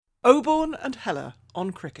Oborne and Heller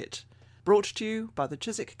on cricket, brought to you by the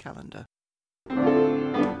Chiswick Calendar.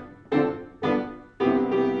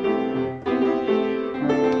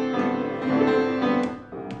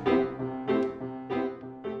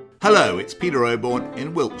 Hello, it's Peter Oborne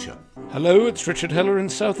in Wiltshire. Hello, it's Richard Heller in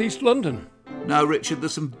South East London. Now, Richard,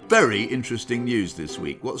 there's some very interesting news this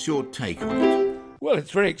week. What's your take on it? Well,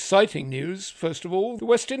 it's very exciting news. First of all, the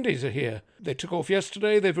West Indies are here. They took off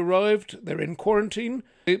yesterday, they've arrived, they're in quarantine.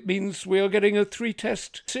 It means we are getting a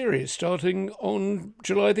 3-test series starting on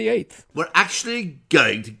July the 8th. We're actually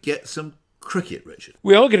going to get some cricket, Richard.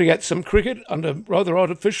 We are going to get some cricket under rather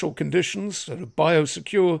artificial conditions, sort of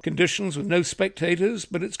biosecure conditions with no spectators,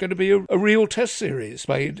 but it's going to be a real test series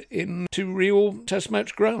played in 2 real test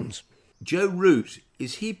match grounds. Joe Root,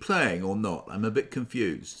 is he playing or not? I'm a bit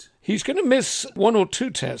confused. He's going to miss 1 or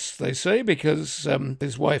 2 tests, they say, because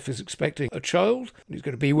his wife is expecting a child. He's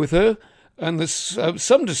going to be with her. And there's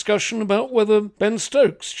some discussion about whether Ben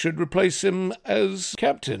Stokes should replace him as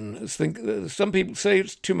captain. I think some people say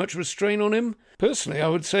it's too much of a strain on him. Personally, I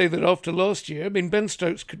would say that after last year, Ben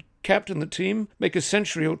Stokes could captain the team, make a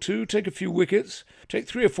century or 2, take a few wickets, take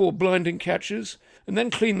 3 or 4 blinding catches, and then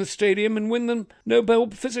clean the stadium and win the Nobel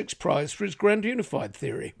Physics Prize for his grand unified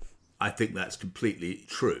theory. I think that's completely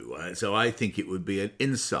true. So I think it would be an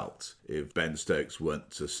insult if Ben Stokes weren't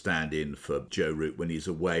to stand in for Joe Root when he's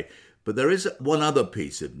away. But there is one other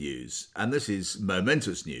piece of news, and this is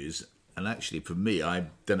momentous news. And actually, for me, I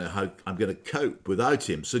don't know how I'm going to cope without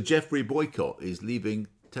him. So Geoffrey Boycott is leaving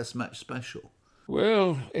Test Match Special.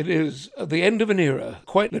 Well, it is the end of an era,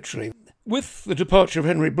 quite literally. With the departure of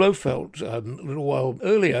Henry Blofeld a little while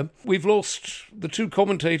earlier, we've lost the 2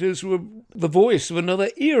 commentators who were the voice of another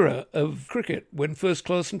era of cricket, when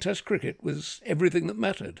first-class and Test cricket was everything that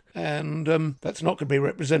mattered. And that's not going to be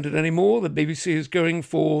represented anymore. The BBC is going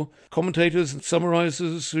for commentators and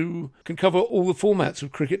summarisers who can cover all the formats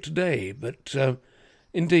of cricket today. But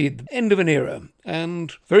indeed, the end of an era.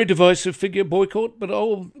 And very divisive figure, Boycott, but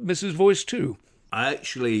I'll miss his voice too. I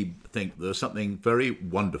actually think there's something very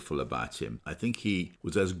wonderful about him. I think he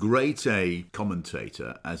was as great a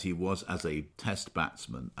commentator as he was as a test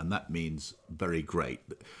batsman, and that means very great.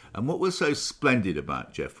 And what was so splendid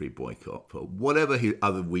about Geoffrey Boycott, for whatever his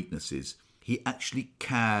other weaknesses, he actually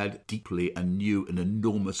cared deeply and knew an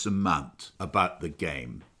enormous amount about the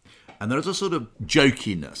game. And there's a sort of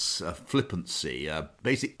jokiness, a flippancy, a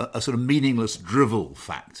sort of meaningless drivel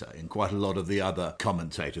factor in quite a lot of the other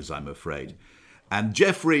commentators, I'm afraid. And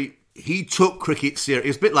Geoffrey, he took cricket seriously.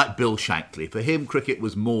 It's a bit like Bill Shankly. For him, cricket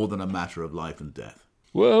was more than a matter of life and death.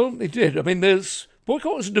 Well, he did.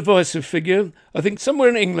 Boycott was a divisive figure. I think somewhere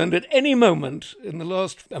in England, at any moment in the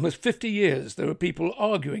last almost 50 years, there were people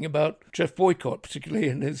arguing about Geoff Boycott, particularly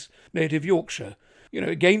in his native Yorkshire.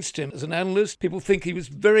 Against him as an analyst. People think he was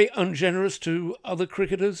very ungenerous to other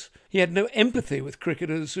cricketers. He had no empathy with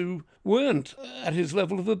cricketers who weren't at his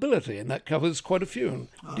level of ability, and that covers quite a few.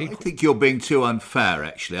 I think you're being too unfair,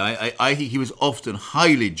 actually. I think he was often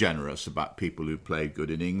highly generous about people who played good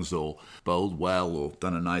innings or bowled well or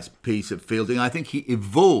done a nice piece of fielding. I think he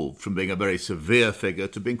evolved from being a very severe figure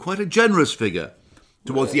to being quite a generous figure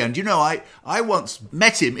towards the end. I once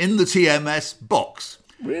met him in the TMS box.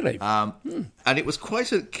 Really? And it was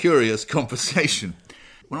quite a curious conversation.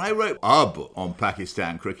 When I wrote our book on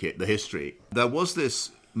Pakistan cricket, the history, there was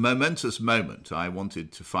this momentous moment I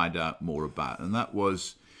wanted to find out more about, and that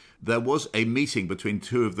was there was a meeting between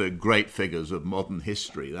 2 of the great figures of modern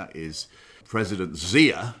history. That is President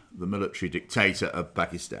Zia, the military dictator of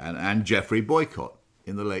Pakistan, and Geoffrey Boycott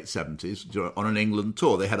in the late 70s on an England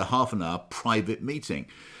tour. They had a half-an-hour private meeting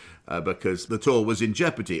because the tour was in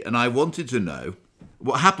jeopardy, and I wanted to know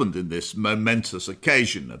what happened in this momentous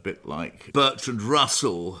occasion, a bit like Bertrand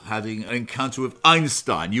Russell having an encounter with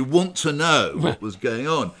Einstein. You want to know what was going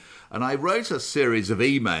on. And I wrote a series of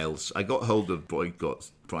emails. I got hold of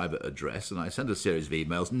Boycott's private address and I sent a series of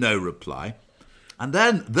emails, no reply. And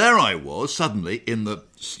then there I was, suddenly in the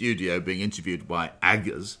studio being interviewed by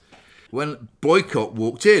Aggers, when Boycott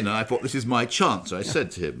walked in, and I thought, this is my chance. I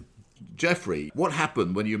said to him, Geoffrey, what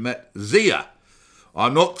happened when you met Zia?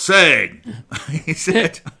 I'm not saying, he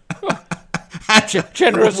said.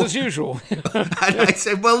 Generous as usual. And I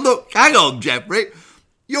said, well, look, hang on, Geoffrey.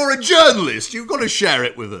 You're a journalist. You've got to share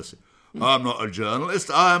it with us. I'm not a journalist.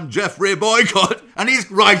 I'm Geoffrey Boycott. And he's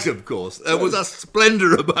right, of course. There was a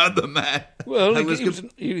splendour about the man. Well,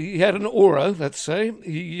 he had an aura, let's say.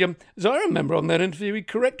 As I remember on that interview, he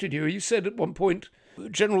corrected you. You said at one point,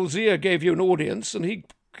 General Zia gave you an audience, and he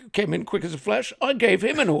came in quick as a flash. I gave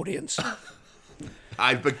him an audience.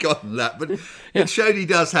 I'd forgotten that, but it showed he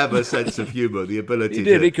does have a sense of humour, the ability He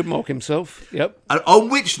did, to... he could mock himself, yep. And on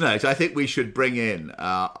which note, I think we should bring in,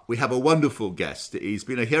 we have a wonderful guest. He's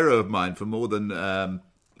been a hero of mine for more than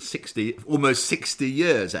almost 60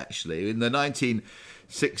 years, actually. In the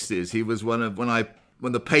 1960s, he was one of,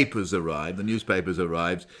 when the papers arrived, the newspapers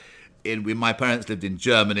arrived, my parents lived in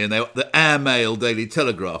Germany, and the Air Mail Daily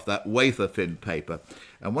Telegraph, that wafer-thin paper.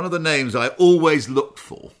 And one of the names I always looked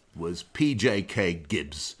for was P.J.K.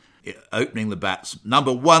 Gibbs, opening the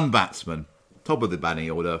number one batsman, top of the batting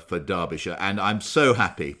order for Derbyshire. And I'm so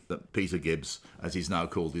happy that Peter Gibbs, as he's now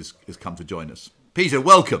called, is come to join us. Peter,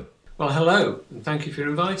 welcome. Well, hello, and thank you for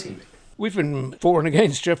inviting me. We've been for and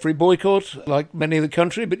against Geoffrey Boycott, like many of the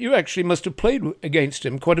country, but you actually must have played against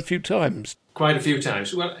him quite a few times. Quite a few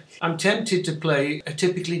times. Well, I'm tempted to play a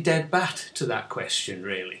typically dead bat to that question,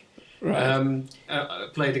 really. Right. I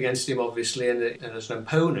played against him, obviously, and as an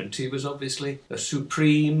opponent, he was obviously a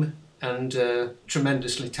supreme and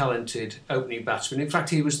tremendously talented opening batsman. In fact,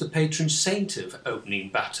 he was the patron saint of opening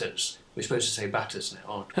batters. We're supposed to say batters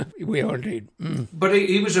now, aren't we? We are indeed. But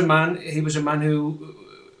he was a man who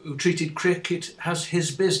treated cricket as his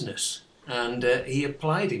business, and he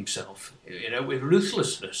applied himself, with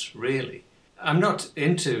ruthlessness, really. I'm not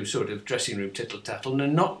into sort of dressing room tittle-tattle,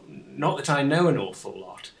 and not that I know an awful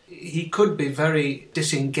lot. He could be very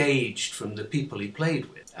disengaged from the people he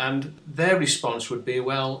played with, and their response would be,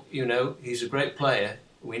 well, he's a great player,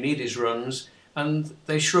 we need his runs, and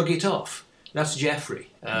they shrug it off. That's Geoffrey.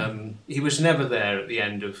 He was never there at the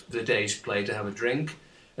end of the day's play to have a drink,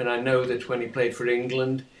 and I know that when he played for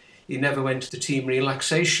England, he never went to the team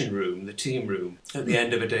relaxation room, the team room, at the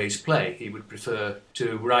end of a day's play. He would prefer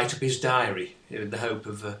to write up his diary in the hope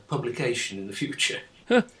of publication in the future.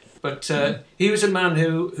 But he was a man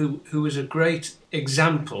who was a great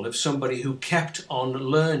example of somebody who kept on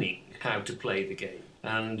learning how to play the game.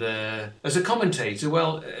 And as a commentator,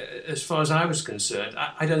 well, as far as I was concerned,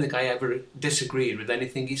 I don't think I ever disagreed with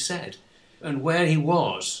anything he said. And where he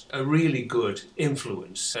was a really good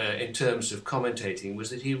influence in terms of commentating was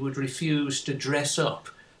that he would refuse to dress up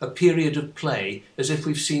a period of play as if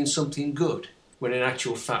we've seen something good, when in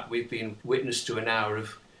actual fact we've been witness to an hour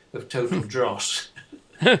of total dross.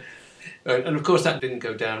 And of course that didn't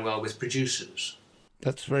go down well with producers.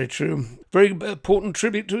 That's very true. Very important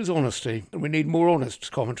tribute to his honesty, and we need more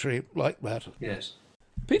honest commentary like that. Yes.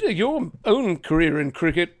 Peter, your own career in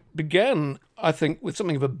cricket began, I think, with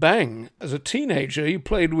something of a bang. As a teenager, you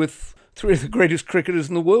played with three of the greatest cricketers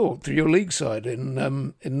in the world through your league side in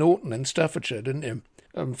Norton in Staffordshire, didn't you?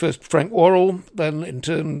 First Frank Worrell, then in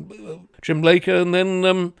turn Jim Laker, and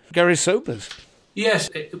then Gary Sobers. Yes,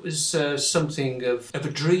 it was something of a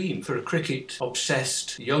dream for a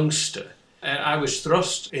cricket-obsessed youngster. I was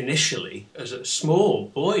thrust initially as a small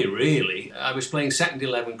boy, really. I was playing second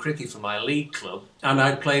 11 cricket for my league club, and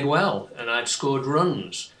I'd played well, and I'd scored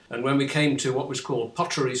runs. And when we came to what was called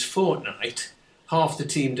Potteries Fortnight, half the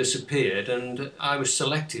team disappeared, and I was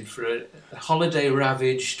selected for a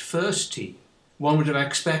holiday-ravaged first team. One would have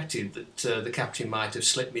expected that the captain might have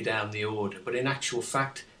slipped me down the order, but in actual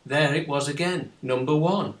fact, there it was again, number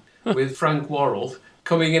one, with Frank Worrell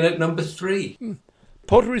coming in at number 3.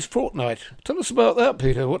 Potteries Fortnight. Tell us about that,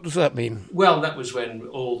 Peter. What does that mean? Well, that was when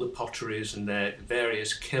all the potteries and their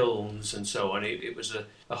various kilns and so on, it was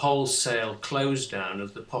a wholesale close down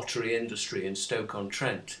of the pottery industry in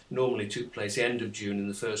Stoke-on-Trent. Normally took place the end of June and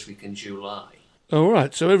the first week in July. Oh,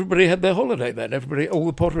 right. So everybody had their holiday then. All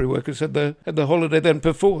the pottery workers had their holiday then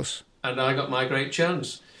perforce. And I got my great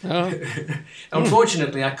chance. Oh.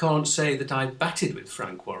 Unfortunately, I can't say that I batted with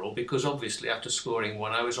Frank Worrell because obviously after scoring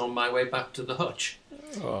one, I was on my way back to the hutch.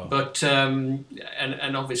 Oh. But and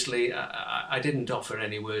obviously I didn't offer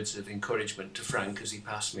any words of encouragement to Frank as he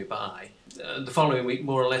passed me by. The following week,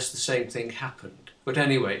 more or less the same thing happened. But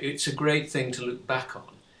anyway, it's a great thing to look back on.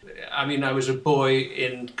 I mean, I was a boy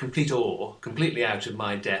in complete awe, completely out of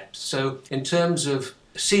my depth. So in terms of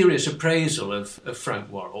serious appraisal of Frank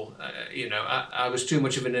Worrell, I was too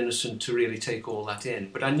much of an innocent to really take all that in.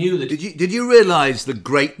 But I knew that... Did you realise the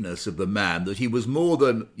greatness of the man, that he was more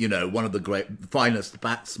than, one of the finest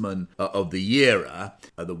batsmen of the era,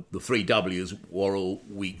 the three W's, Worrell,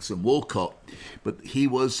 Weekes and Walcott, but he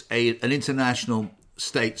was an international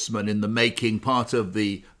statesman in the making, part of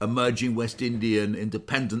the emerging West Indian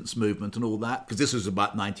independence movement and all that? Because this was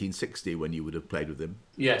about 1960 when you would have played with him.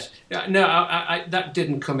 Yes. No, I that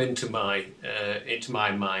didn't come into my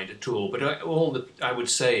mind at all. But all that I would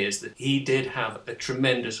say is that he did have a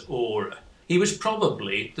tremendous aura. He was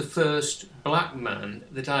probably the first black man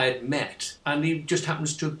that I had met, and he just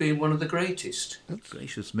happens to have been one of the greatest.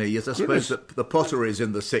 Gracious me, yes, I suppose that the Potteries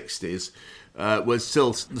in the 60s was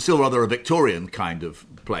still rather a Victorian kind of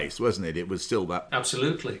place, wasn't it? It was still that...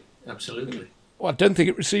 Absolutely, absolutely. Well, I don't think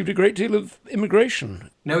it received a great deal of immigration.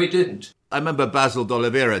 No, he didn't. I remember Basil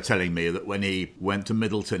d'Oliveira telling me that when he went to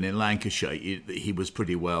Middleton in Lancashire, he was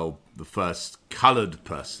pretty well the first coloured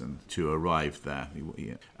person to arrive there,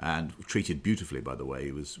 and treated beautifully. By the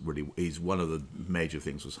way, he's one of the major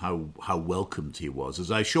things was how welcomed he was, as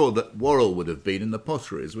I'm sure that Worrell would have been in the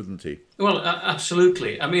Potteries, wouldn't he? Well,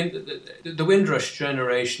 absolutely. I mean, the Windrush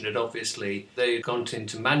generation had obviously they'd gone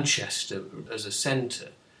into Manchester as a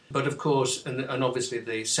centre, but of course, and obviously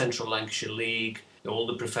the Central Lancashire League. All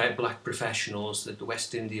the black professionals, the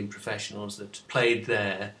West Indian professionals that played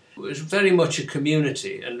there, it was very much a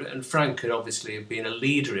community, and Frank had obviously been a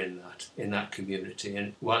leader in that community,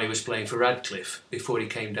 and while he was playing for Radcliffe before he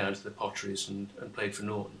came down to the Potteries and played for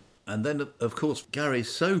Norton. And then, of course, Gary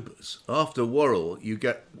Sobers. After Worrell, you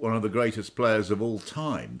get one of the greatest players of all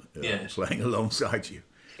time playing alongside you.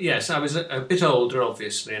 Yes, I was a bit older,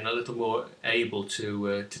 obviously, and a little more able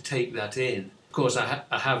to take that in. Of course, I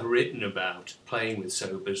have written about playing with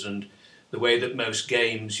Sobers and the way that most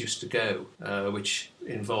games used to go, which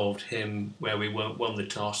involved him where we won the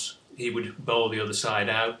toss. He would bowl the other side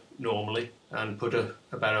out normally and put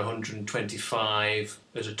about 125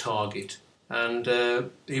 as a target. And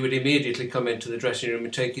he would immediately come into the dressing room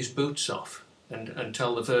and take his boots off and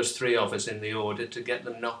tell the first three of us in the order to get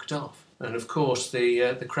them knocked off. And of course,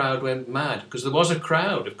 the crowd went mad because there was a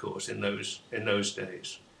crowd, of course, in those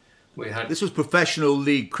days. This was professional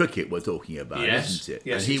league cricket we're talking about, isn't it?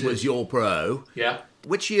 Yes, and he was your pro. Yeah.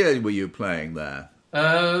 Which year were you playing there?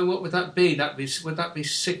 What would that be? Would that be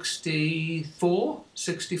 64?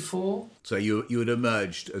 64? So you had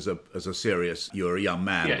emerged as a serious. You were a young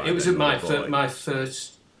man. Yeah, it was at my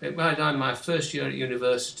first. It might have been my first year at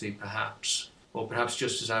university, perhaps, or perhaps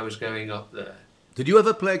just as I was going up there. Did you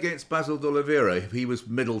ever play against Basil d'Oliveira? He was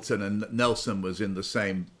Middleton and Nelson was in the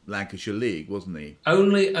same Lancashire League, wasn't he?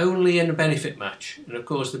 Only in a benefit match. And of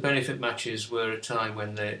course the benefit matches were a time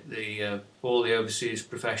when all the overseas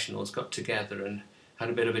professionals got together and had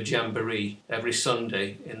a bit of a jamboree every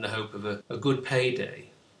Sunday in the hope of a good payday.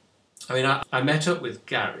 I mean, I met up with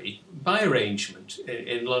Gary by arrangement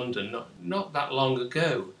in London not that long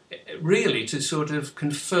ago, really to sort of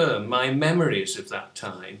confirm my memories of that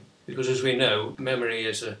time. Because, as we know, memory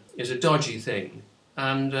is a dodgy thing,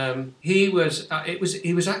 and he was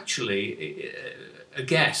actually a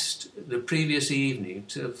guest the previous evening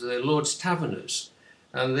of the Lord's Taverners,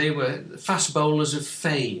 and they were fast bowlers of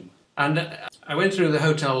fame. And I went through the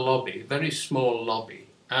hotel lobby, very small lobby,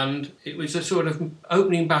 and it was a sort of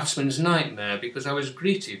opening batsman's nightmare because I was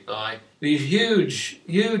greeted by these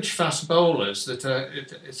huge fast bowlers that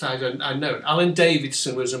I know. Alan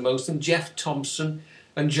Davidson was amongst them, Jeff Thompson.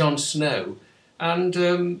 And John Snow, and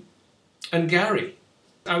Gary.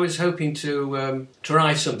 I was hoping to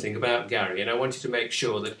try something about Gary, and I wanted to make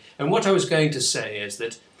sure that... And what I was going to say is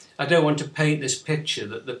that I don't want to paint this picture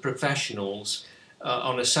that the professionals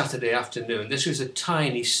on a Saturday afternoon... This was a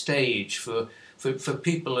tiny stage for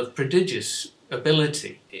people of prodigious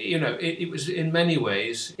ability. You know, it was, in many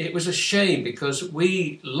ways, it was a shame because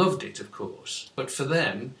we loved it, of course, but for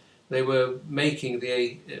them... They were making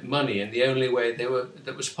the money in the only way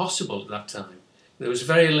that was possible at that time. There was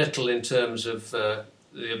very little in terms of the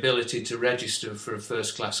ability to register for a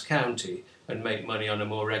first-class county and make money on a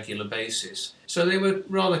more regular basis. So they were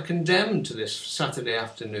rather condemned to this Saturday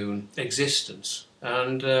afternoon existence.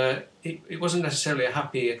 And it wasn't necessarily a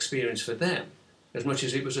happy experience for them, as much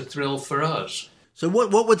as it was a thrill for us. So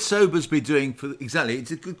what would Sobers be doing for... Exactly,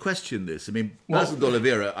 it's a good question, this. I mean, Basil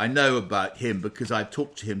d'Oliveira, I know about him because I've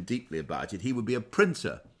talked to him deeply about it. He would be a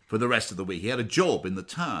printer for the rest of the week. He had a job in the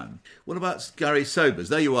town. What about Gary Sobers?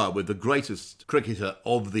 There you are with the greatest cricketer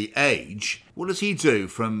of the age. What does he do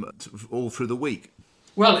all through the week?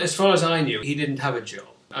 Well, as far as I knew, he didn't have a job.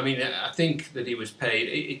 I mean, I think that he was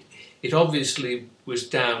paid. It obviously was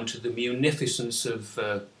down to the munificence of...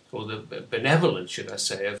 or the benevolence, should I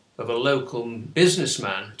say, of a local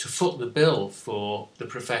businessman to foot the bill for the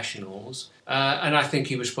professionals. And I think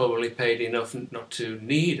he was probably paid enough not to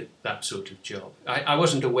need that sort of job. I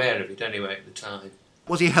wasn't aware of it anyway at the time.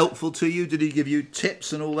 Was he helpful to you? Did he give you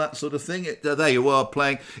tips and all that sort of thing? There you are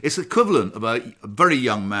playing. It's equivalent of a very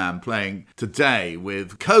young man playing today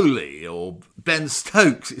with Kohli or Ben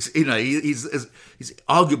Stokes. He's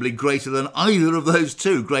arguably greater than either of those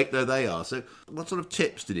two, great though they are. So what sort of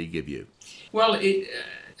tips did he give you? Well,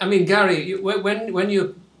 Gary, when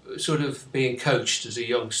you're sort of being coached as a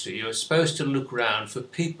youngster, you're supposed to look round for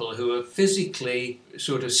people who are physically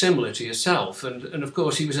sort of similar to yourself. And of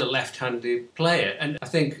course, he was a left-handed player. And I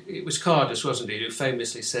think it was Cardus, wasn't he, who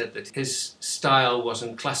famously said that his style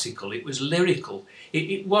wasn't classical, it was lyrical.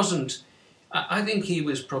 It wasn't... I think he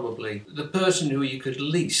was probably the person who you could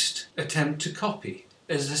least attempt to copy.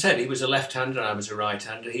 As I said, he was a left-hander and I was a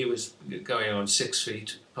right-hander. He was going on 6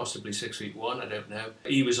 feet, possibly 6'1", I don't know.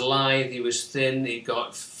 He was lithe, he was thin, he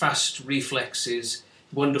got fast reflexes,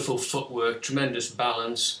 wonderful footwork, tremendous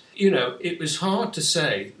balance. It was hard to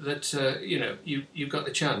say that, you got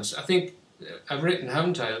the chance. I think I've written,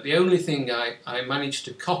 haven't I, that the only thing I managed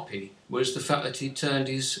to copy was the fact that he turned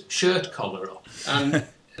his shirt collar up.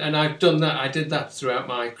 And I've done that, I did that throughout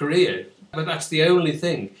my career. But that's the only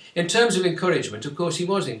thing. In terms of encouragement, of course, he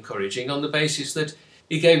was encouraging on the basis that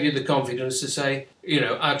he gave you the confidence to say,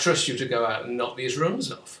 I trust you to go out and knock these runs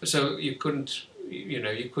off. So you couldn't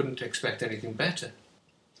expect anything better.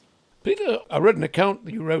 Peter, I read an account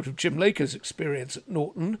that you wrote of Jim Laker's experience at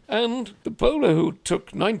Norton, and the bowler who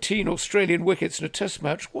took 19 Australian wickets in a test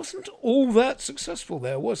match wasn't all that successful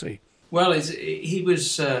there, was he? Well, he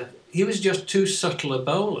was just too subtle a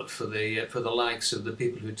bowler for the likes of the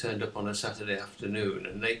people who turned up on a Saturday afternoon,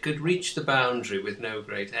 and they could reach the boundary with no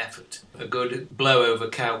great effort. A good blow over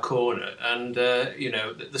cow corner, and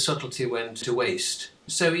the subtlety went to waste.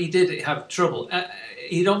 So he did have trouble.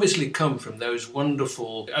 He'd obviously come from those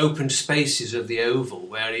wonderful open spaces of the oval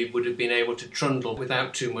where he would have been able to trundle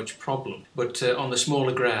without too much problem. But on the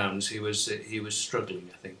smaller grounds, he was struggling,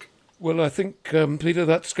 I think. Well, I think, Peter,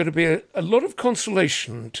 that's going to be a lot of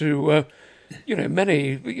consolation to,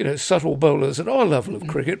 many, subtle bowlers at our level of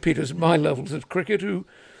cricket, Peter's at my levels of cricket, who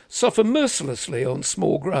suffer mercilessly on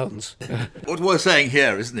small grounds. What we're saying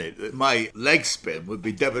here, isn't it? That my leg spin would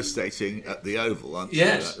be devastating at the Oval.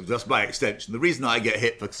 Yes. Just by extension. The reason I get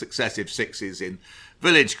hit for successive sixes in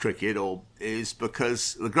village cricket is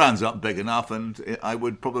because the grounds aren't big enough and I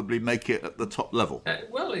would probably make it at the top level.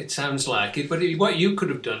 Well, it sounds like it, but what you could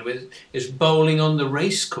have done is bowling on the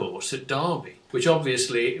racecourse at Derby, which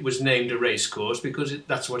obviously was named a racecourse because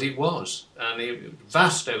that's what it was. And a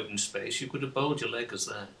vast open space, you could have bowled your leggers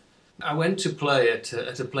there. I went to play at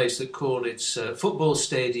a place that called its football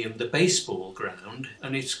stadium the baseball ground,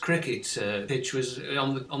 and its cricket pitch was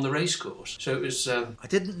on the racecourse. So it was. I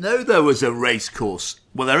didn't know there was a racecourse.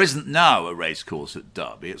 Well, there isn't now a racecourse at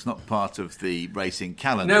Derby. It's not part of the racing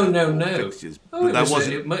calendar. No. Fixtures.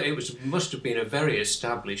 It must have been a very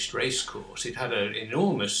established racecourse. It had an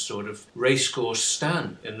enormous sort of racecourse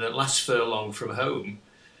stand in the last furlong from home.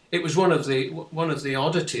 It was one of the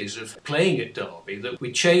oddities of playing at Derby that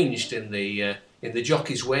we changed in the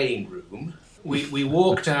jockey's weighing room. We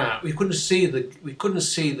walked out. We couldn't see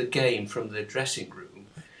the game from the dressing room.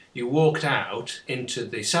 You walked out into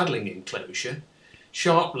the saddling enclosure,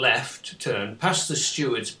 sharp left turn, past the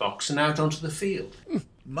steward's box and out onto the field.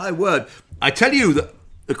 My word! I tell you that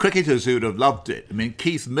the cricketers who'd have loved it, I mean,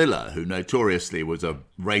 Keith Miller, who notoriously was a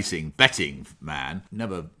racing betting man,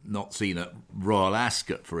 never not seen at Royal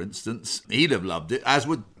Ascot, for instance, he'd have loved it, as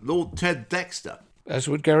would Lord Ted Dexter. As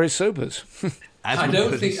would Gary Sobers. I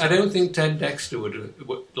don't think Ted Dexter would have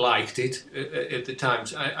liked it at the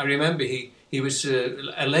times. I remember he was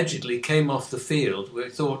allegedly came off the field. We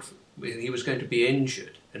thought he was going to be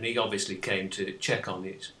injured, and he obviously came to check on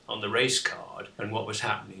the race card and what was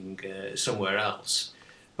happening somewhere else.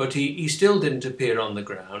 But he still didn't appear on the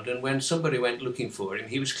ground, and when somebody went looking for him,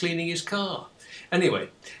 he was cleaning his car. Anyway,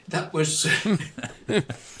 that was...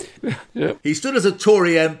 Yep. He stood as a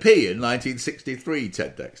Tory MP in 1963,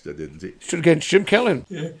 Ted Dexter, didn't he? Stood against Jim Callan.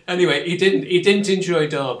 Yeah. Anyway, he didn't enjoy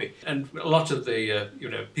Derby, and a lot of the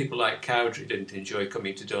people like Cowdrey didn't enjoy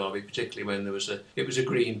coming to Derby, particularly when it was a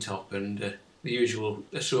green top and the usual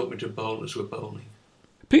assortment of bowlers were bowling.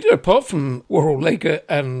 Peter, apart from Worrell Laker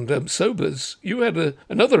and Sobers, you had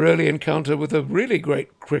another early encounter with a really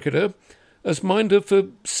great cricketer as minder for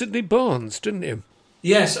Sydney Barnes, didn't you?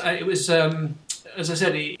 Yes, it was, as I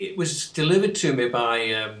said, it was delivered to me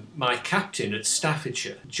by my captain at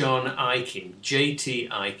Staffordshire, John Aikin, J.T.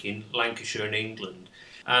 Aikin, Lancashire and England.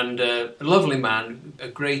 And a lovely man, a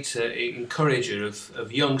great encourager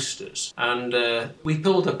of youngsters. And we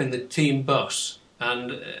pulled up in the team bus,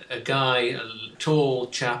 and a tall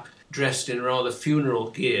chap, dressed in rather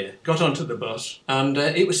funeral gear, got onto the bus, and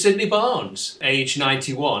it was Sydney Barnes, age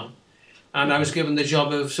 91, and I was given the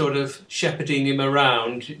job of sort of shepherding him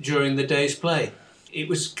around during the day's play. It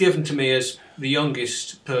was given to me as the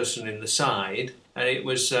youngest person in the side, and it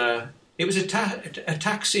was a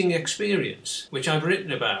taxing experience, which I've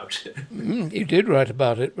written about. You did write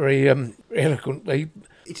about it very eloquently.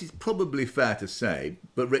 it is probably fair to say,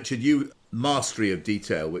 but Richard, you mastery of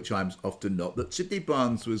detail, which I'm often not, that Sidney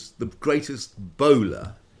Barnes was the greatest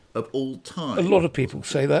bowler of all time. A lot of people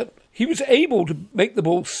say that. He was able to make the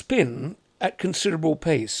ball spin at considerable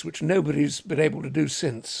pace, which nobody's been able to do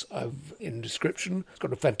since. In description, he's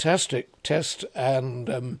got a fantastic test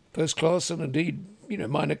and first class and indeed,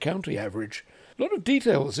 minor county average. A lot of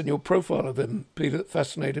details in your profile of him, Peter, that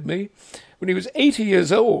fascinated me. When he was 80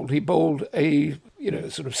 years old, he bowled a,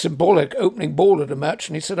 sort of symbolic opening ball at a match,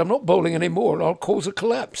 and he said, "I'm not bowling anymore, I'll cause a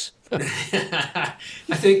collapse." I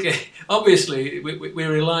think, obviously,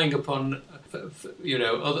 we're relying upon,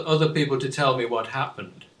 other people to tell me what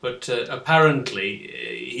happened. But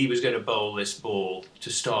apparently, he was going to bowl this ball to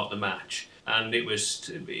start the match, and he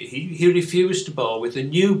refused to bowl with a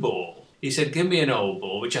new ball. He said, "Give me an old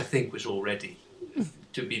ball," which I think was already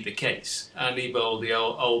to be the case. And he bowled the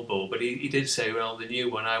old ball, but he did say, "Well, the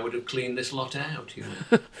new one, I would have cleaned this lot out."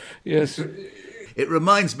 Yes. It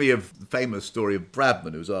reminds me of the famous story of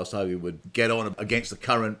Bradman, who was asked how he would get on against the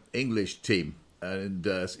current English team. And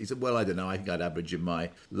he said, "Well, I don't know, I think I'd average in my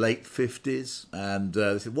late 50s. And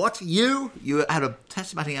they said, "What, you? You had a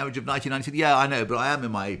test batting average of 99? He said, "Yeah, I know, but I am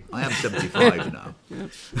 75 now."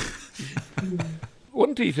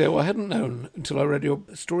 One detail I hadn't known until I read your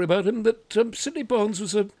story about him, that Sidney Barnes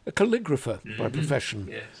was a calligrapher by profession.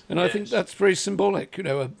 Yes. And I think that's very symbolic,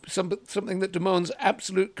 something that demands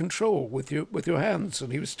absolute control with your hands.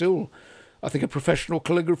 And he was still, I think, a professional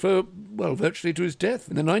calligrapher, well, virtually to his death.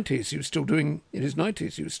 In the 90s, he was still in his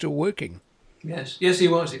 90s, he was still working. Yes, he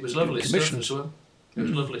was. It was lovely stuff as well. It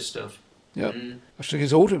was lovely stuff. Yeah. Actually,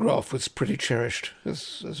 his autograph was pretty cherished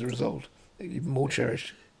as a result, even more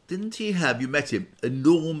cherished. Didn't he have, you met him,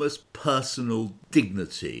 enormous personal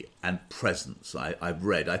dignity and presence, I've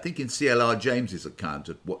read. I think in C.L.R. James's account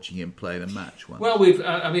of watching him play in a match once. Well,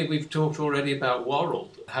 we've talked already about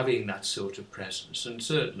Worrell having that sort of presence, and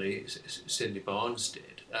certainly Sidney Barnes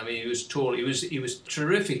did. I mean, he was tall, he was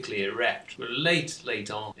terrifically erect, but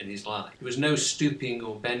late on in his life. There was no stooping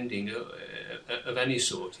or bending of any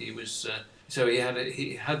sort. He was, so he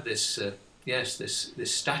had this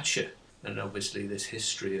stature, and obviously this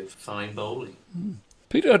history of fine bowling.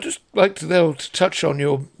 Peter, I'd just like to touch on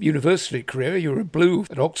your university career. You were a Blue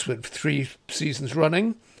at Oxford for 3 seasons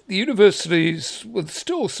running. The universities were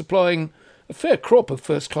still supplying a fair crop of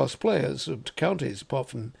first-class players to counties, apart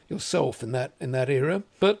from yourself in that era.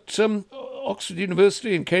 But Oxford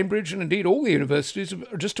University and Cambridge, and indeed all the universities,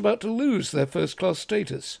 are just about to lose their first-class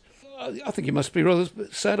status. I think you must be rather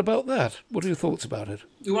sad about that. What are your thoughts about it?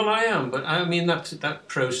 Well, I am, but I mean that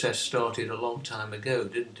process started a long time ago,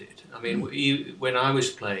 didn't it? I mean, when I was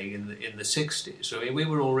playing in the 60s, I mean, we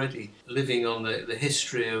were already living on the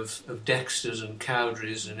history of Dexters and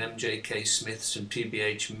Cowdreys and MJK Smiths and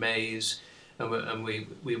PBH Mays, and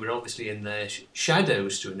we were obviously in their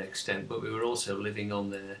shadows to an extent, but we were also living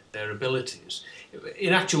on their abilities.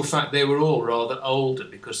 In actual fact, they were all rather older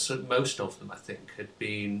because most of them, I think, had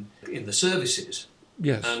been in the services.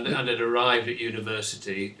 Yes. And had arrived at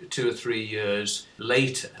university 2 or 3 years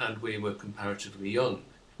later, and we were comparatively young.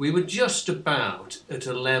 We were just about at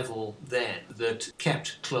a level then that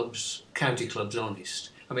kept county clubs honest.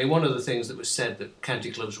 I mean, one of the things that was said that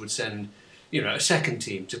county clubs would send, a second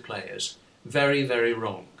team to players, very, very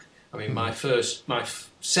wrong. I mean, my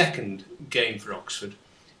second game for Oxford,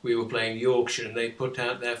 we were playing Yorkshire, and they put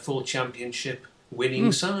out their full championship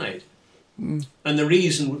winning side. And the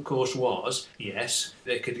reason, of course, was, yes,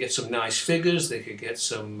 they could get some nice figures, they could get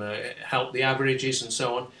some help the averages and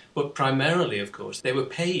so on, but primarily, of course, they were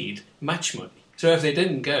paid match money. So if they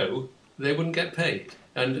didn't go, they wouldn't get paid.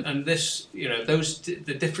 And this,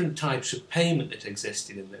 the different types of payment that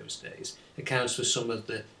existed in those days accounts for some of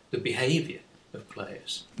the behaviour of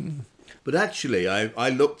players. But actually, I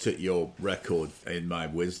looked at your record in my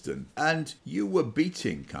wisdom, and you were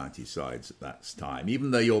beating county sides at that time,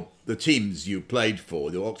 even though the teams you played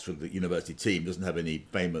for, the Oxford University team, doesn't have any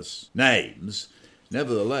famous names.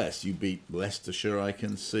 Nevertheless, you beat Leicestershire, I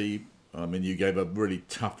can see. I mean, you gave a really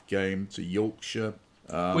tough game to Yorkshire.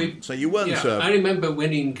 So you weren't... Yeah, I remember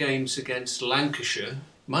winning games against Lancashire.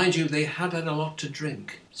 Mind you, they had a lot to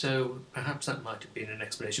drink, so perhaps that might have been an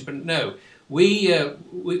explanation. But no, we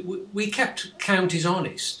kept counties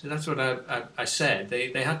honest. That's what I said.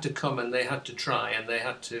 They had to come and they had to try and they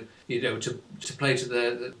had to to play to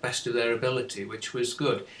the best of their ability, which was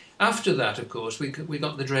good. After that, of course, we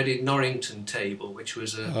got the dreaded Norrington table, which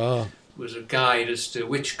was a guide as to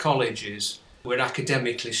which colleges were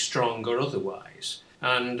academically strong or otherwise.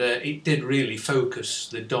 And it did really focus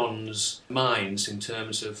the Dons' minds in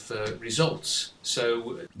terms of results.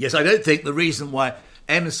 So yes, I don't think the reason why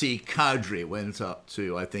N.C. Cowdrey went up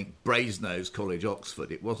to, I think, Brasenose College,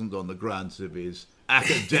 Oxford, it wasn't on the grounds of his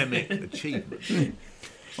academic achievement.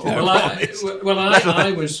 I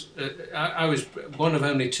was one of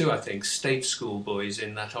only two, I think, state school boys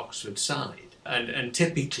in that Oxford side. And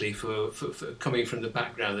typically, for coming from the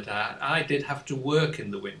background that I did have to work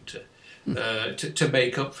in the winter to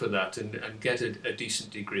make up for that and get a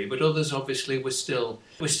decent degree. But others, obviously, were still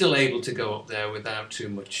able to go up there without too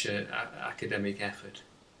much academic effort.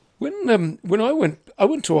 When I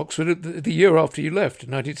went to Oxford the year after you left,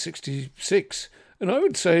 in 1966, and I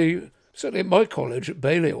would say, certainly at my college at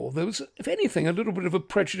Balliol, there was, if anything, a little bit of a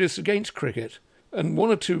prejudice against cricket. And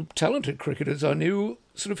one or two talented cricketers I knew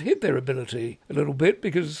sort of hid their ability a little bit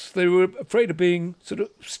because they were afraid of being sort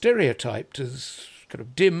of stereotyped as kind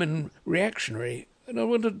of dim and reactionary. And I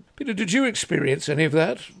wondered, Peter, did you experience any of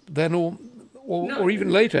that then or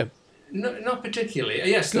even later? No, not particularly.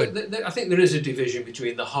 Yes, I think there is a division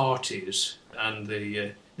between the hearties and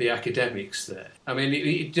the academics there. I mean,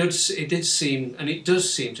 it does seem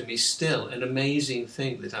to me still an amazing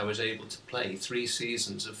thing that I was able to play 3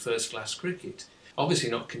 seasons of first-class cricket. Obviously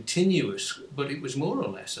not continuous, but it was more or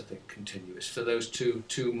less, I think, continuous for those two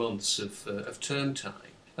months of term time.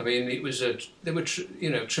 I mean, they were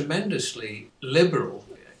tremendously liberal.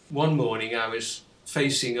 One morning I was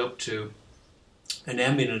facing up to an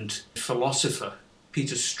eminent philosopher,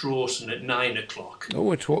 Peter Strawson, at 9 o'clock.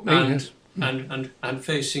 Oh, it taught me, yes. And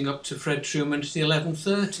facing up to Fred Truman at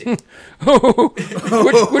 11:30.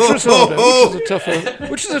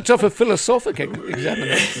 Which is a tougher philosophic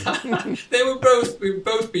examination. They were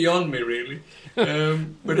both beyond me, really.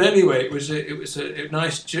 But anyway, it was a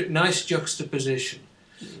nice juxtaposition.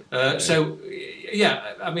 So,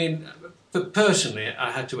 yeah, I mean, but personally,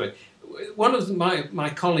 I had to work. One of my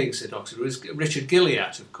colleagues at Oxford was Richard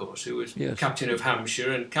Gilliatt, of course, who was captain of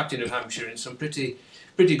Hampshire in some pretty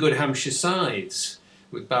good Hampshire sides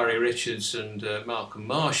with Barry Richards and Malcolm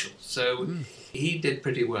Marshall. So he did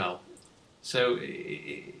pretty well. So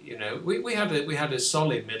we had a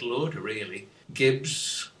solid middle order, really.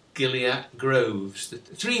 Gibbs, Gilliatt, Groves, the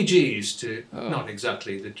 3 Gs to not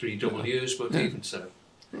exactly the 3 Ws, but even so.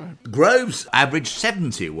 Right. Groves averaged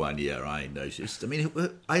 70 one year, I noticed. I mean,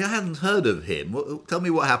 I hadn't heard of him. Tell me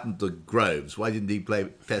what happened to Groves. Why didn't he play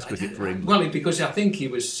Test cricket for England? Well, because I think he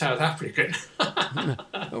was South African. It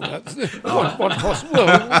was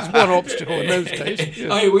one obstacle in those days.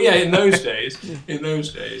 Yeah. In those days.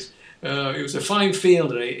 It was a fine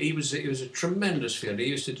fielder. He was a tremendous fielder. He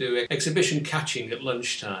used to do exhibition catching at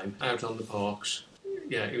lunchtime out on the parks.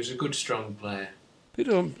 Yeah, he was a good, strong player.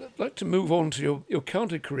 Peter, I'd like to move on to your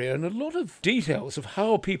county career, and a lot of details of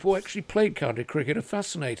how people actually played county cricket are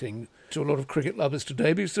fascinating to a lot of cricket lovers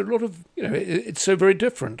today, because there are a lot of, it's so very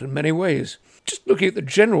different in many ways. Just looking at the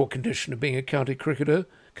general condition of being a county cricketer,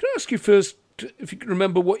 can I ask you first if you can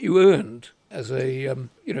remember what you earned as a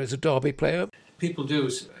Derby player? People do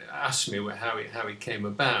ask me how it came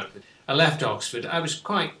about. I left Oxford. I was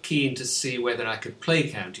quite keen to see whether I could play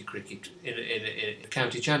county cricket in a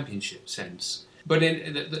county championship sense. But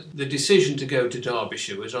the decision to go to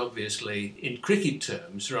Derbyshire was obviously, in cricket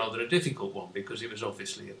terms, rather a difficult one, because it was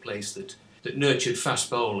obviously a place that nurtured fast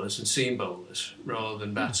bowlers and seam bowlers rather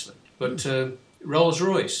than batsmen. But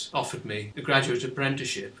Rolls-Royce offered me a graduate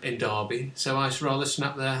apprenticeship in Derby, so I rather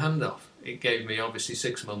snapped their hand off. It gave me obviously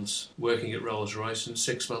 6 months working at Rolls-Royce and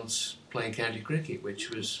 6 months playing county cricket, which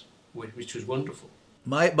was wonderful.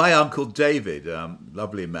 My uncle David,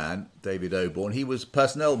 lovely man, David Oborne, he was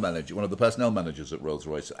personnel manager, one of the personnel managers at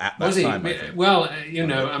Rolls-Royce at that time. I think. Well,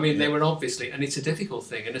 they were obviously, and it's a difficult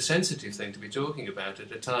thing and a sensitive thing to be talking about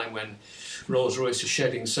at a time when Rolls-Royce is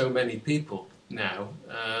shedding so many people now.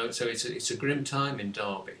 So it's a grim time in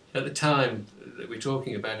Derby. At the time that we're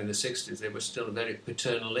talking about in the 60s, they were still a very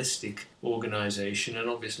paternalistic organisation, and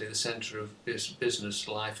obviously the centre of business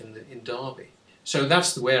life in Derby. So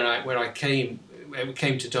that's where I came. We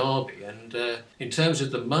came to Derby, and in terms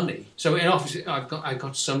of the money, so obviously I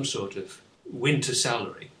got some sort of winter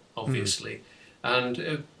salary, obviously,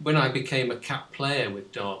 and when I became a cap player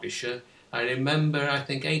with Derbyshire, I remember I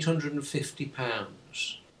think £850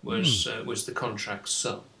 was the contract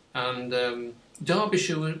sum, and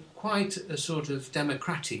Derbyshire were quite a sort of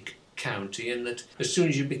democratic county in that as soon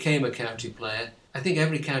as you became a county player, I think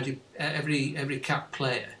every cap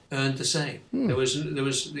player earned the same. There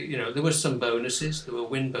was some bonuses. There were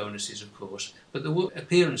win bonuses, of course, but the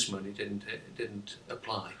appearance money didn't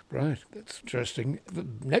apply. Right, that's interesting. The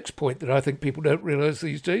next point that I think people don't realise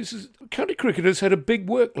these days is county cricketers had a big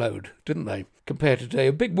workload, didn't they? Compared to today,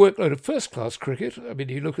 a big workload of first-class cricket. I mean,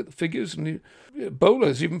 you look at the figures, and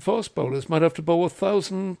bowlers, even fast bowlers, might have to bowl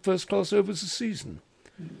 1,000 first-class overs a season.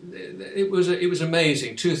 It was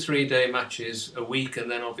amazing. 2-3 day matches a week, and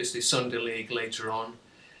then obviously Sunday League later on.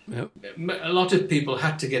 Yep. A lot of people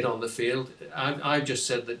had to get on the field. I just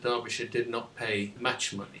said that Derbyshire did not pay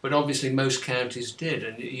match money, but obviously most counties did,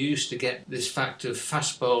 and you used to get this fact of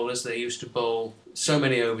fast bowlers. They used to bowl so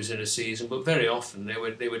many overs in a season, but very often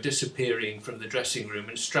they were disappearing from the dressing room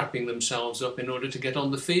and strapping themselves up in order to get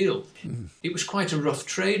on the field. It was quite a rough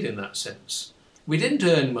trade in that sense. We didn't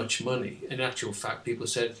earn much money. In actual fact, people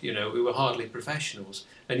said, we were hardly professionals,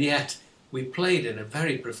 and yet we played in a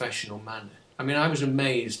very professional manner. I mean, I was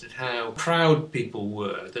amazed at how proud people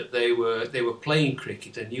were that they were playing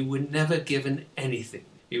cricket, and you were never given anything.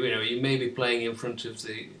 You may be playing in front of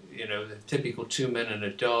the typical 2 men and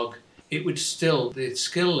a dog. It would still, the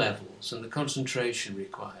skill levels and the concentration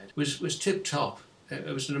required was tip top. It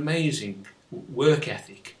was an amazing work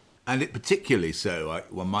ethic. And it particularly so,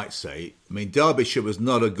 one might say. I mean, Derbyshire was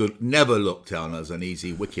never looked on as an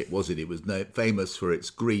easy wicket, was it? It was famous for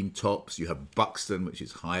its green tops. You have Buxton, which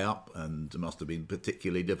is high up, and must have been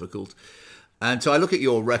particularly difficult. And so I look at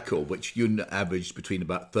your record, which you averaged between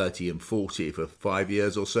about 30 and 40 for 5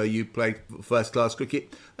 years or so. You played first-class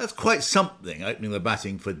cricket. That's quite something, opening the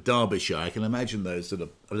batting for Derbyshire. I can imagine those sort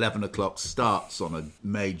of 11 o'clock starts on a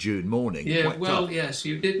May, June morning. Yeah, quite well, tough. yes,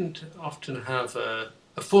 you didn't often have a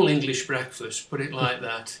full English breakfast, put it like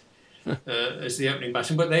that, as the opening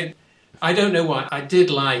batting. But I don't know why. I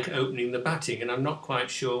did like opening the batting, and I'm not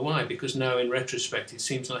quite sure why, because now in retrospect it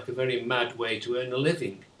seems like a very mad way to earn a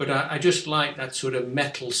living. But I just like that sort of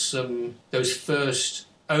mettlesome, those first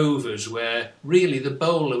overs where really the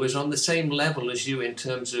bowler was on the same level as you in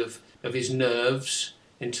terms of his nerves,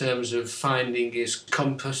 in terms of finding his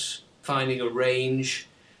compass, finding a range,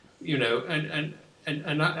 and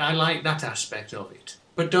I like that aspect of it.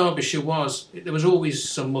 But Derbyshire there was always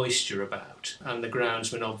some moisture about, and the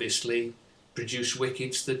groundsmen obviously produced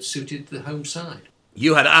wickets that suited the home side.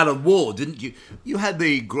 You had Alan Ward, didn't you? You had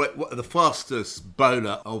the fastest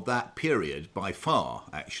bowler of that period by far,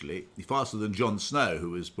 actually. Faster than John Snow, who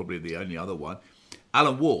was probably the only other one.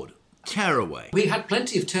 Alan Ward, tearaway. We had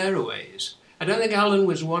plenty of tearaways. I don't think Alan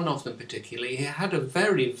was one of them particularly. He had a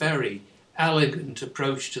very, very elegant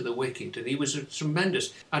approach to the wicket, and he was a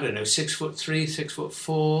tremendous, 6'3",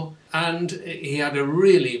 6'4", and he had a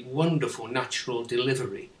really wonderful natural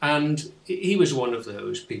delivery. And he was one of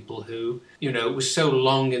those people who, was so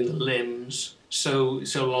long in the limbs, so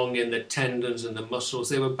long in the tendons and the muscles,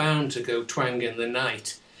 they were bound to go twang in the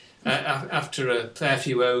night after a fair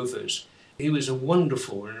few overs. He was a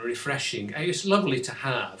wonderful and refreshing. It's lovely to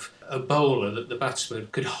have a bowler that the batsman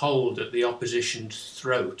could hold at the opposition's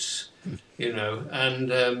throats.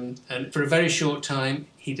 And for a very short time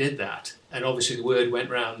he did that, and obviously the word went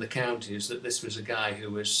round the counties that this was a guy who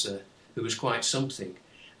was quite something.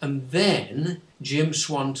 And then Jim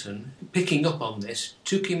Swanton, picking up on this,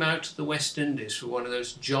 took him out to the West Indies for one of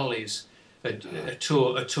those jollies, a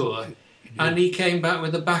tour, and he came back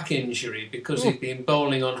with a back injury because he'd been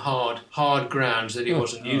bowling on hard grounds that he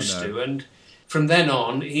wasn't used to, and from then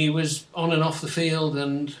on he was on and off the field,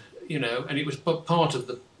 and and it was part of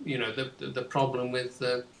the problem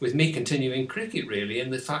with me continuing cricket, really,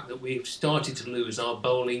 and the fact that we've started to lose our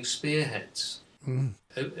bowling spearheads.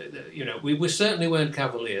 We certainly weren't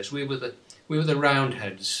Cavaliers. We were the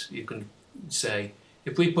Roundheads, you can say.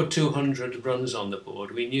 If we put 200 runs on the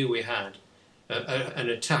board, we knew we had an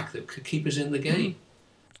attack that could keep us in the game.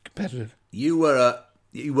 Competitive. You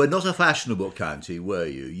were not a fashionable county, were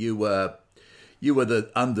you? You were the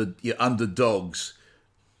underdogs.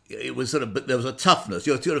 It was but there was a toughness.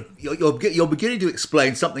 You're beginning to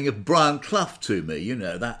explain something of Brian Clough to me.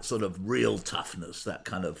 That sort of real toughness, that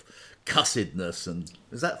kind of cussedness, and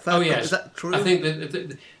is that fair? Oh yes, is that true? I think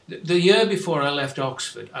that the year before I left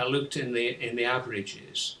Oxford, I looked in the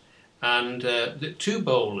averages, and the two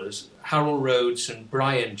bowlers, Harold Rhodes and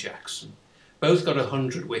Brian Jackson, both got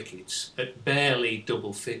 100 wickets at barely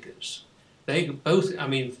double figures. They both,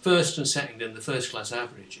 first and second in the first class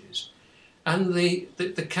averages. And the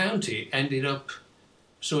county ended up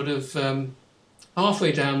sort of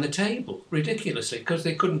halfway down the table, ridiculously, because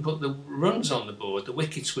they couldn't put the runs on the board. The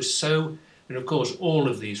wickets were so... And of course, all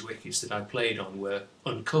of these wickets that I played on were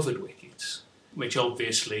uncovered wickets, which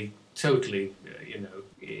obviously totally,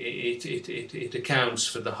 it accounts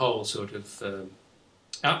for the whole sort of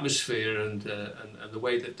atmosphere and the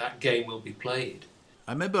way that game will be played.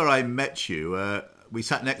 I remember I met you... we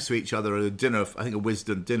sat next to each other at a dinner, I think a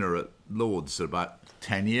Wisdom dinner at Lord's about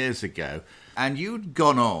 10 years ago. And you'd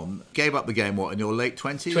gone on, gave up the game, in your late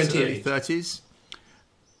 20s? 28. Early 30s?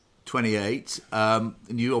 28. And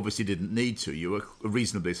you obviously didn't need to. You were a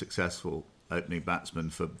reasonably successful opening batsman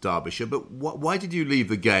for Derbyshire. But why did you leave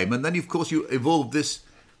the game? And then, of course, you evolved this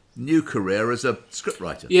new career as a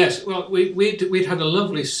scriptwriter. Yes, well, we'd had a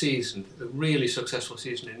lovely season, a really successful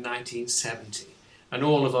season in 1970, and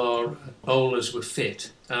all of our bowlers were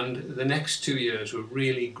fit, and the next 2 years were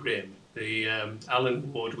really grim. The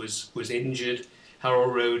Alan Ward was injured,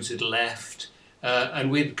 Harold Rhodes had left,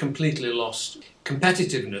 and we'd completely lost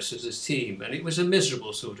competitiveness as a team, and it was a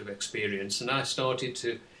miserable sort of experience, and I started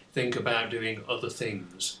to think about doing other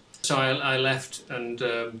things. So I left and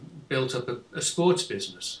built up a sports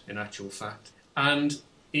business, in actual fact. And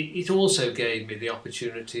it also gave me the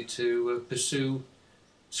opportunity to pursue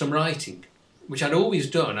some writing, which I'd always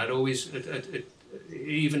done. I'd always,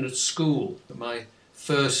 even at school, my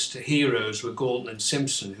first heroes were Galton and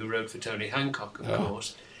Simpson, who wrote for Tony Hancock, of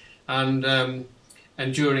course. And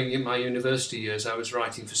during my university years, I was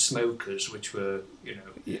writing for Smokers, which were,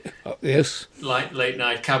 yes, like late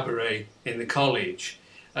night cabaret in the college.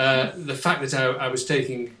 The fact that I was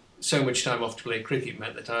taking so much time off to play cricket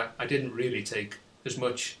meant that I didn't really take as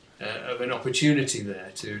much of an opportunity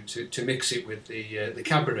there to mix it with the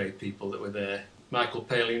cabaret people that were there, Michael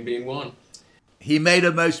Palin being one. He made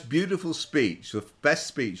a most beautiful speech. The best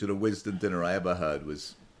speech at a Wisdom dinner I ever heard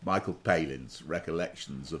was Michael Palin's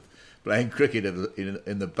recollections of playing cricket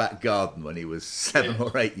in the back garden when he was 7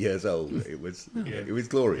 or 8 years old. It was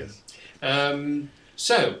glorious.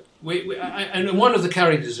 So, and one of the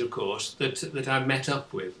characters, of course, that I met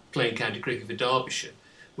up with playing county cricket for Derbyshire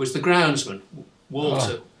was the groundsman,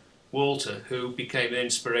 Walter, who became an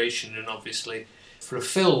inspiration and obviously for a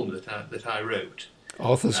film that I wrote.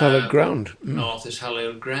 Arthur's Hallowed Ground. Arthur's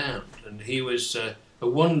Hallowed Ground. And he was a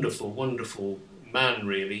wonderful, wonderful man,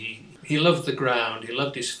 really. He loved the ground, he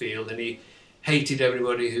loved his field, and he hated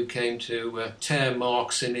everybody who came to tear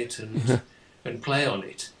marks in it and play on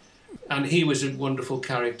it. And he was a wonderful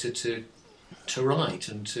character to write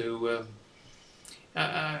and to.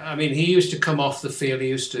 I mean, he used to come off the field. We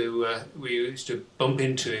used to bump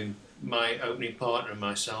into him. My opening partner and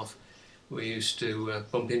myself. We used to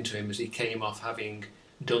bump into him as he came off, having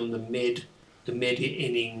done the mid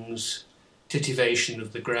innings titivation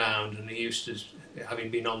of the ground, and he used to, having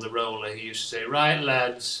been on the roller, he used to say, "Right,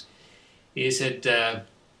 lads," he said,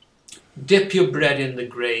 "dip your bread in the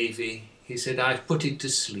gravy." He said, "I've put it to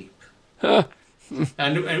sleep."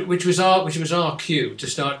 and which was our cue to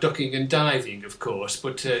start ducking and diving, of course.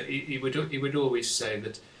 But he would always say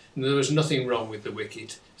that there was nothing wrong with the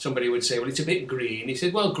wicket. Somebody would say, "Well, it's a bit green." He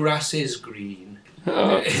said, "Well, grass is green."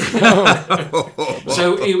 So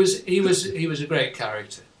he was a great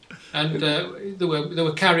character, and there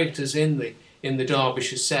were characters in the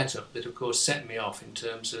Derbyshire setup that, of course, set me off in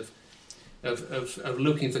terms of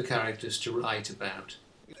looking for characters to write about.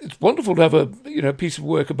 It's wonderful to have a piece of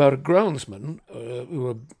work about a groundsman who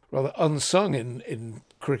were rather unsung in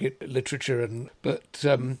cricket literature, but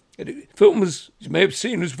film was, you may have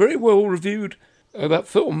seen, was very well reviewed. That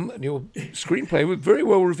film and your screenplay were very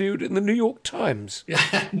well reviewed in the New York Times.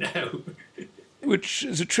 No, which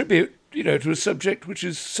is a tribute, to a subject which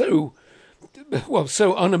is so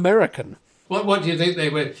un-American. What do you think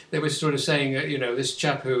they were sort of saying? This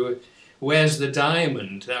chap who wears the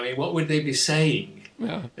diamond. I mean, what would they be saying?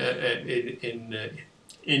 Yeah.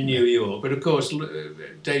 In New York, but of course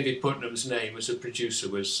David Putnam's name as a producer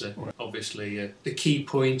was obviously the key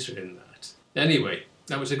pointer in that. Anyway,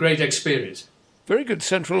 that was a great experience. Very good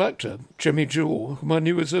central actor, Jimmy Jewell, whom I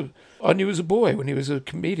knew as a boy when he was a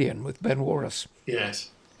comedian with Ben Warris. Yes,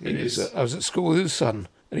 I was at school with his son,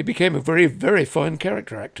 and he became a very, very fine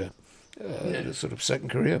character actor in a sort of second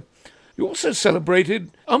career. You also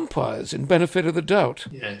celebrated umpires in Benefit of the Doubt.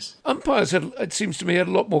 Yes. Umpires, it seems to me, had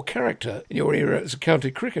a lot more character in your era as a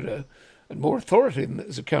county cricketer and more authority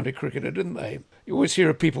as a county cricketer, didn't they? You always hear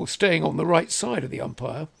of people staying on the right side of the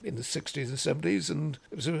umpire in the 60s and 70s, and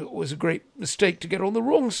it was always a great mistake to get on the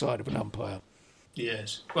wrong side of an umpire.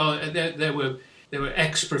 Yes. Well, there were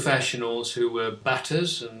ex-professionals who were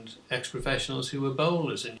batters and ex-professionals who were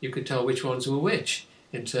bowlers, and you could tell which ones were which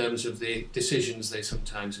in terms of the decisions they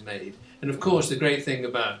sometimes made. And of course, the great thing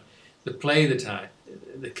about the play that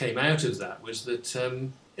came out of that was that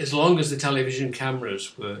as long as the television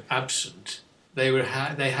cameras were absent, they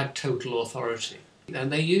had total authority,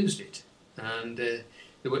 and they used it. And there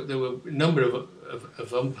were a number of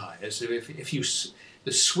umpires who,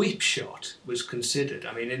 the sweep shot was considered.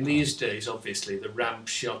 I mean, in these days, obviously, the ramp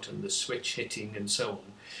shot and the switch hitting and so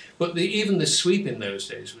on, but even the sweep in those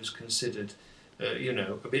days was considered, a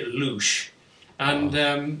bit louche. And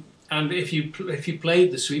if you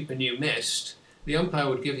played the sweep and you missed, the umpire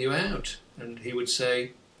would give you out, and he would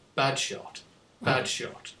say, "Bad shot, bad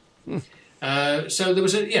shot." So there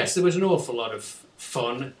was an awful lot of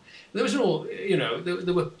fun. There was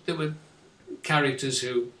there were characters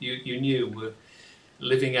who you knew were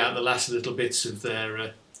living out the last little bits of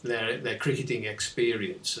their cricketing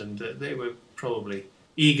experience, and they were probably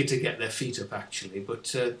eager to get their feet up, actually.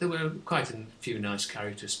 But there were quite a few nice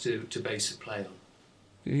characters to base a play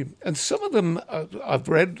on. And some of them, I've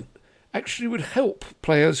read, actually would help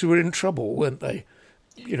players who were in trouble, weren't they?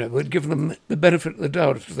 Would give them the benefit of the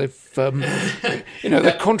doubt if they've,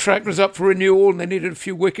 their contract was up for renewal and they needed a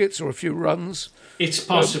few wickets or a few runs. It's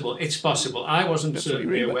possible. It's possible. I wasn't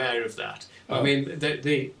certainly aware of that. I mean,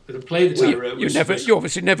 the play that I wrote you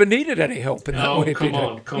obviously never needed any help in that way.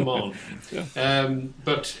 Come on. Yeah.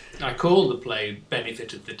 But I call the play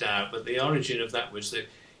Benefit of the Doubt, but the origin of that was that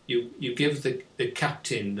you give the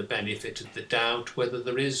captain the benefit of the doubt whether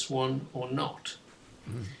there is one or not.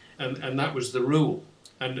 And that was the rule.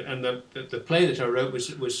 And the play that I wrote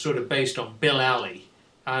was sort of based on Bill Alley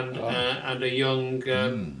and a young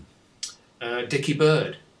Dickie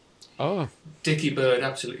Bird. Oh. Dickie Bird,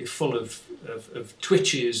 absolutely full of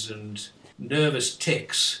twitches and nervous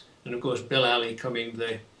tics, and of course Bill Alley coming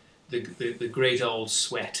the great old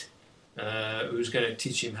sweat, who's going to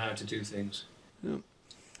teach him how to do things. Yeah.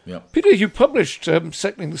 Yeah. Peter, you published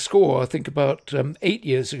Settling the Score, I think, about 8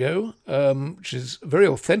 years ago, which is a very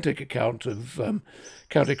authentic account of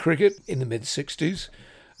county cricket in the mid-'60s.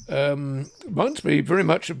 Reminds me very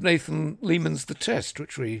much of Nathan Lehmann's The Test,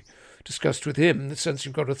 which we discussed with him, in the sense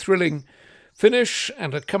you've got a thrilling finish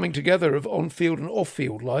and a coming together of on-field and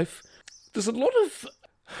off-field life. There's a lot of,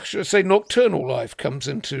 should I say, nocturnal life comes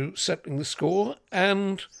into Settling the Score,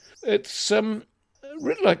 and it's... I'd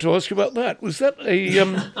really like to ask you about that. Was that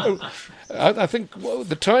I think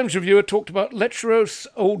the Times Reviewer talked about lecherous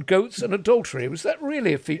old goats and adultery. Was that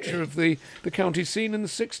really a feature of the county scene in the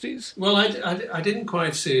 60s? Well, I didn't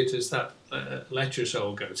quite see it as that lecherous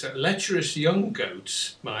old goats. Lecherous young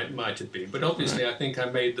goats might have been, but obviously I think I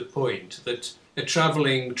made the point that a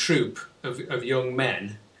travelling troupe of young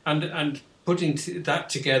men, and putting that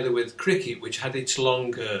together with cricket, which had its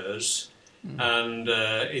longeurs, and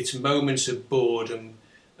its moments of boredom,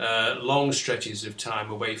 long stretches of time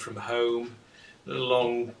away from home,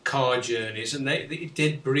 long car journeys, and it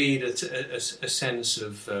did breed a sense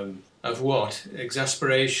of what?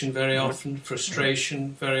 Exasperation very often,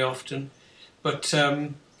 frustration very often. But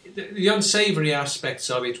the unsavoury aspects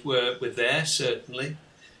of it were there, certainly,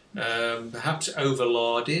 perhaps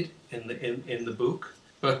overlauded in the book.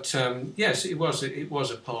 But yes, it was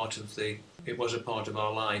a part of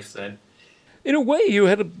our life then. In a way, you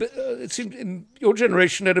had it seemed in your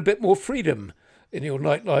generation had a bit more freedom in your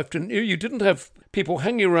nightlife, didn't you? You didn't have people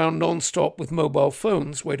hanging around non-stop with mobile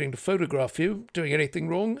phones waiting to photograph you, doing anything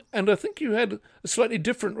wrong. And I think you had a slightly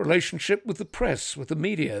different relationship with the press, with the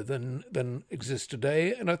media than exists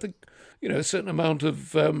today. And I think, a certain amount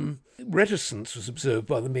of reticence was observed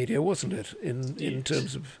by the media, wasn't it, in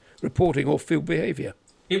terms of reporting off-field behaviour?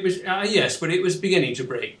 It was, yes, but it was beginning to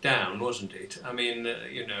break down, wasn't it? I mean,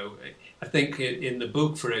 I think in the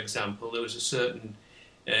book, for example, there was a certain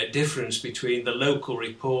difference between the local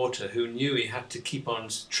reporter who knew he had to keep on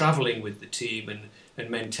travelling with the team and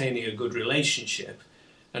maintaining a good relationship,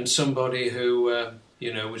 and somebody who,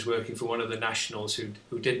 was working for one of the nationals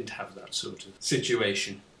who didn't have that sort of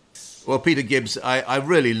situation. Well, Peter Gibbs, I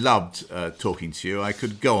really loved talking to you. I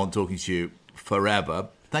could go on talking to you forever.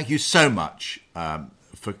 Thank you so much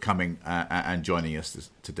for coming and joining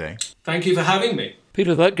us today. Thank you for having me.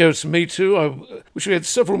 Peter, that goes to me too. I wish we had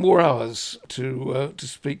several more hours to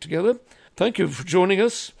speak together. Thank you for joining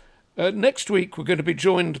us. Next week, we're going to be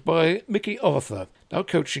joined by Mickey Arthur, now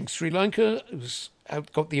coaching Sri Lanka, who's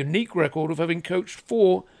got the unique record of having coached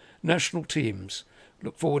 4 national teams.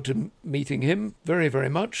 Look forward to meeting him very, very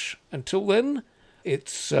much. Until then,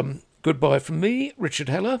 it's goodbye from me, Richard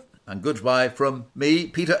Heller. And goodbye from me,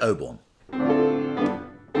 Peter Oborne.